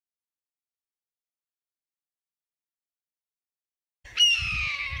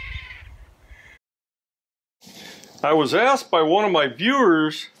I was asked by one of my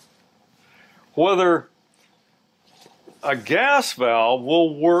viewers whether a gas valve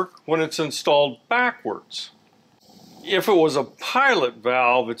will work when it's installed backwards. If it was a pilot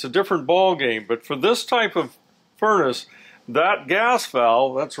valve, it's a different ball game, but for this type of furnace, that gas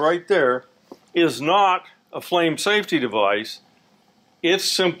valve, that's right there, is not a flame safety device. It's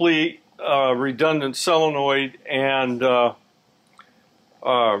simply a redundant solenoid and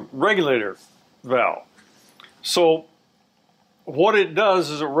regulator valve. So what it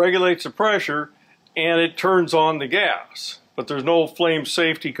does is it regulates the pressure and it turns on the gas, but there's no flame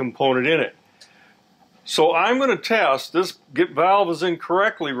safety component in it. So I'm going to test, this valve is in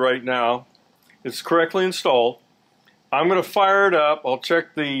correctly right now, it's correctly installed. I'm going to fire it up, I'll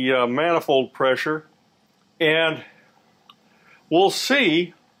check the manifold pressure, and we'll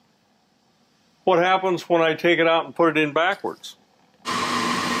see what happens when I take it out and put it in backwards.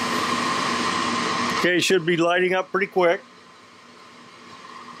 Okay, it should be lighting up pretty quick.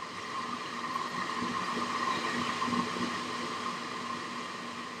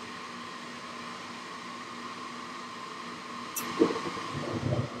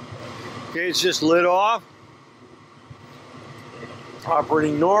 Okay, it's just lit off.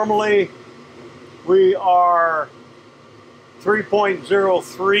 Operating normally. We are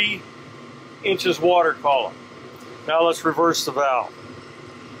 3.03 inches water column. Now let's reverse the valve.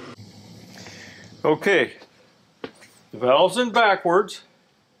 Okay, the valve's in backwards.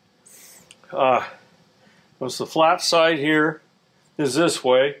 What's the flat side here is this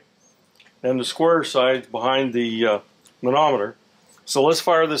way, and the square side's behind the manometer. So let's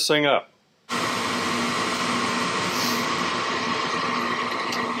fire this thing up.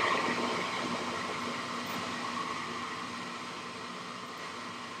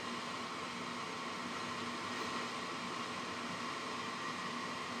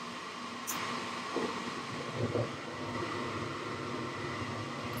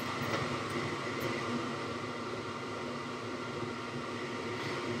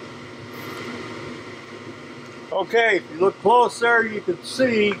 Okay, if you look close there, you can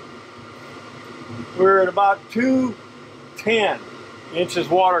see we're at about 210 inches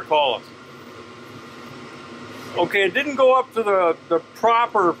water column. Okay, it didn't go up to the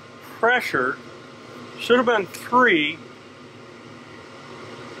proper pressure. Should have been 3,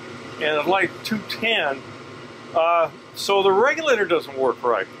 and it's like 210. So the regulator doesn't work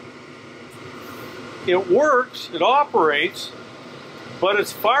right. It works, it operates, but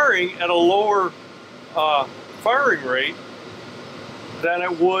it's firing at a lower firing rate than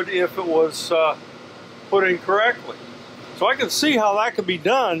it would if it was put in correctly. So I can see how that could be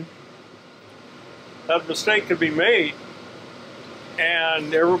done. That mistake could be made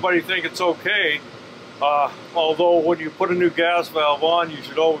and everybody think it's okay. Although when you put a new gas valve on, you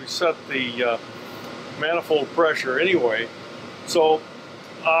should always set the manifold pressure anyway. So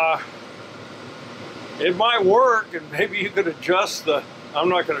it might work, and maybe you could adjust the, I'm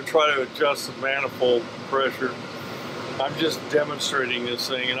not going to try to adjust the manifold pressure. I'm just demonstrating this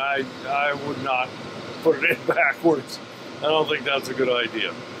thing, and I would not put it in backwards. I don't think that's a good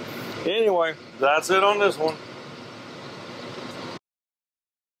idea. Anyway, that's it on this one.